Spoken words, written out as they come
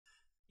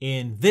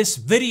In this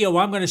video,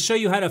 I'm going to show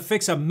you how to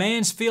fix a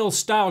Mansfield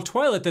style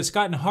toilet that's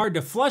gotten hard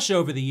to flush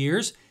over the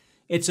years.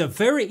 It's a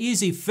very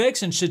easy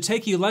fix and should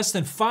take you less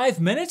than 5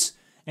 minutes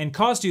and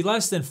cost you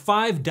less than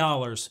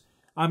 $5.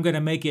 I'm going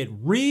to make it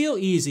real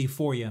easy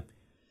for you.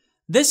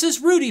 This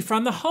is Rudy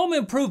from the Home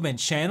Improvement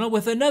channel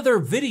with another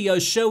video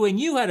showing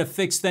you how to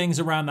fix things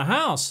around the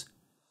house.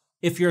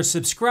 If you're a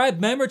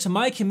subscribed member to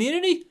my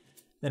community,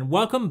 then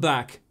welcome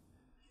back.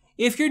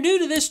 If you're new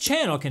to this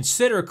channel,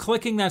 consider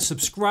clicking that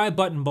subscribe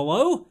button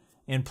below,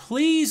 and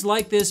please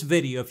like this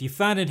video if you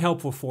found it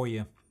helpful for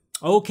you.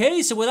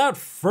 Okay, so without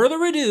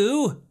further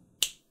ado,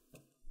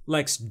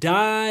 let's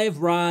dive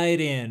right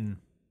in.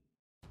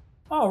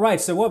 All right,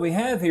 so what we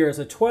have here is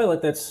a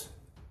toilet that's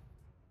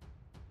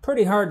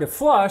pretty hard to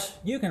flush.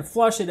 You can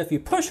flush it if you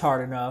push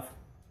hard enough,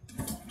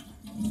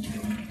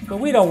 but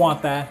we don't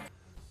want that.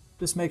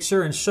 Just make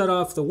sure and shut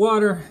off the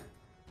water.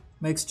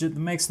 Makes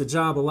the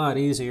job a lot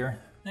easier.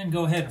 Then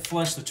go ahead and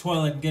flush the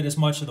toilet and get as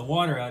much of the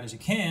water out as you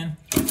can.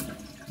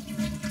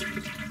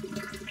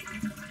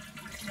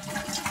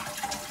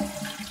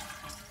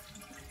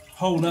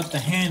 Hold up the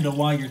handle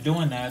while you're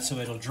doing that so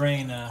it'll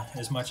drain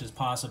as much as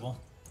possible.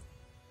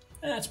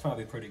 That's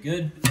probably pretty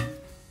good.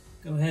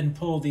 Go ahead and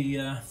pull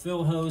the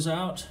fill hose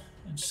out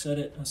and set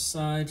it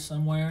aside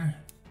somewhere.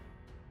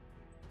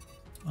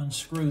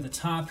 Unscrew the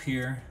top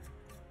here.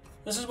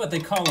 This is what they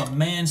call a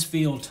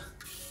Mansfield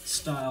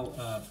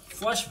style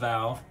flush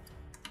valve.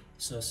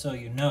 So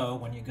you know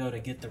when you go to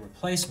get the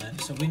replacement.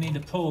 So we need to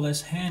pull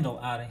this handle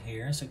out of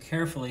here. So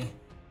carefully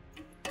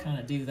kind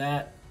of do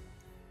that.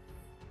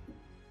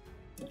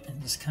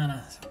 And just kind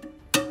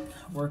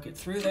of work it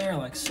through there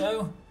like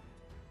so.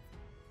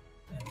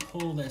 And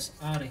pull this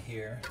out of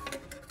here.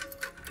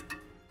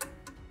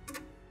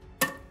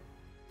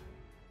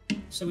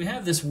 So we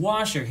have this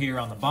washer here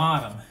on the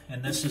bottom,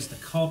 and this is the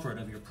culprit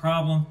of your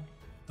problem.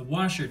 The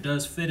washer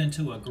does fit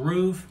into a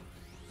groove.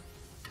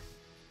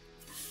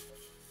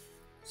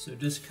 So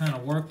just kind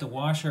of work the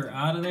washer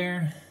out of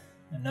there,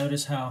 and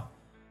notice how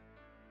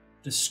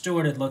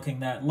distorted looking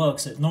that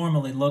looks. It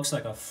normally looks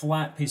like a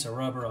flat piece of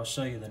rubber. I'll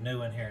show you the new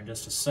one here in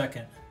just a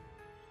second.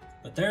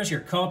 But there's your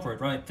culprit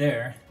right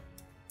there.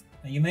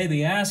 Now you may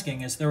be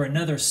asking, is there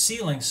another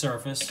sealing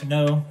surface?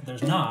 No,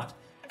 there's not.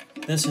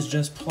 This is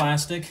just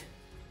plastic.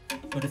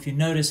 But if you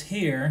notice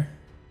here,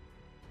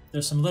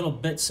 there's some little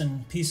bits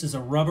and pieces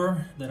of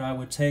rubber that I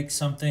would take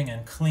something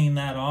and clean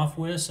that off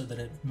with so that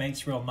it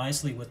mates real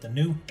nicely with the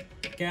new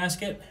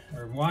gasket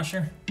or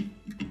washer.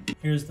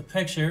 Here's the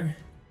picture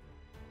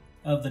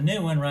of the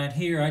new one right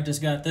here. I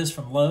just got this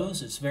from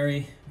Lowe's. It's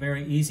very,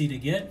 very easy to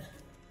get.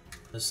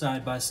 The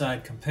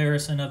side-by-side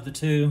comparison of the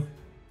two.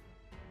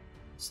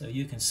 So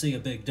you can see a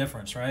big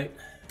difference, right?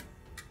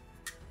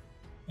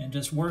 And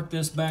just work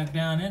this back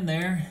down in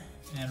there.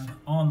 And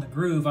on the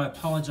groove, I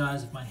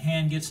apologize if my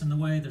hand gets in the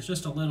way. There's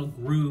just a little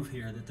groove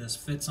here that this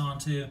fits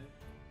onto.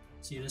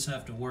 So you just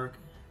have to work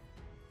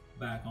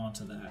back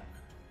onto that.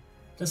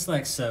 Just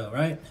like so,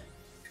 right?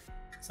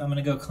 So I'm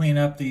gonna go clean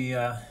up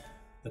the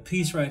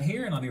piece right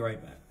here and I'll be right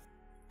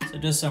back. So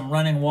just some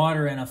running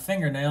water and a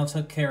fingernail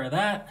took care of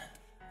that.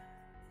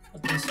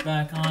 Put this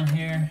back on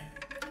here.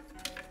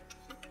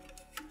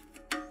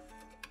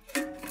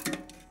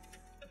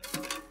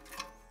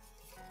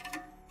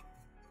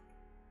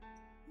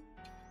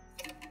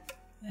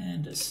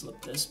 And just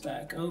slip this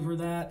back over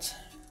that.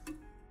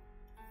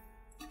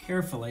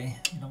 Carefully,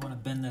 you don't want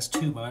to bend this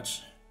too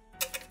much.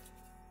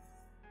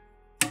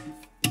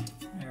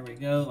 There we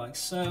go, like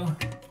so.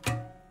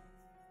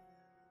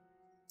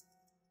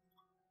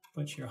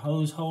 Put your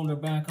hose holder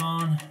back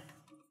on.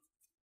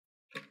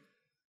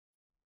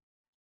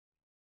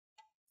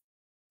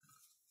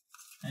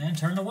 And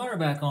turn the water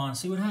back on,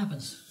 see what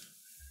happens.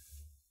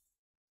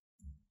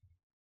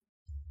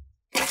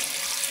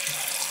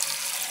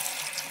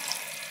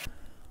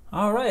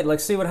 All right,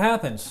 let's see what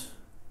happens.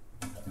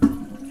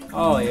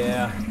 Oh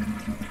yeah,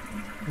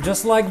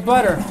 just like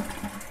butter.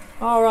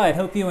 All right,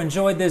 hope you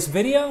enjoyed this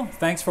video.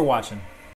 Thanks for watching.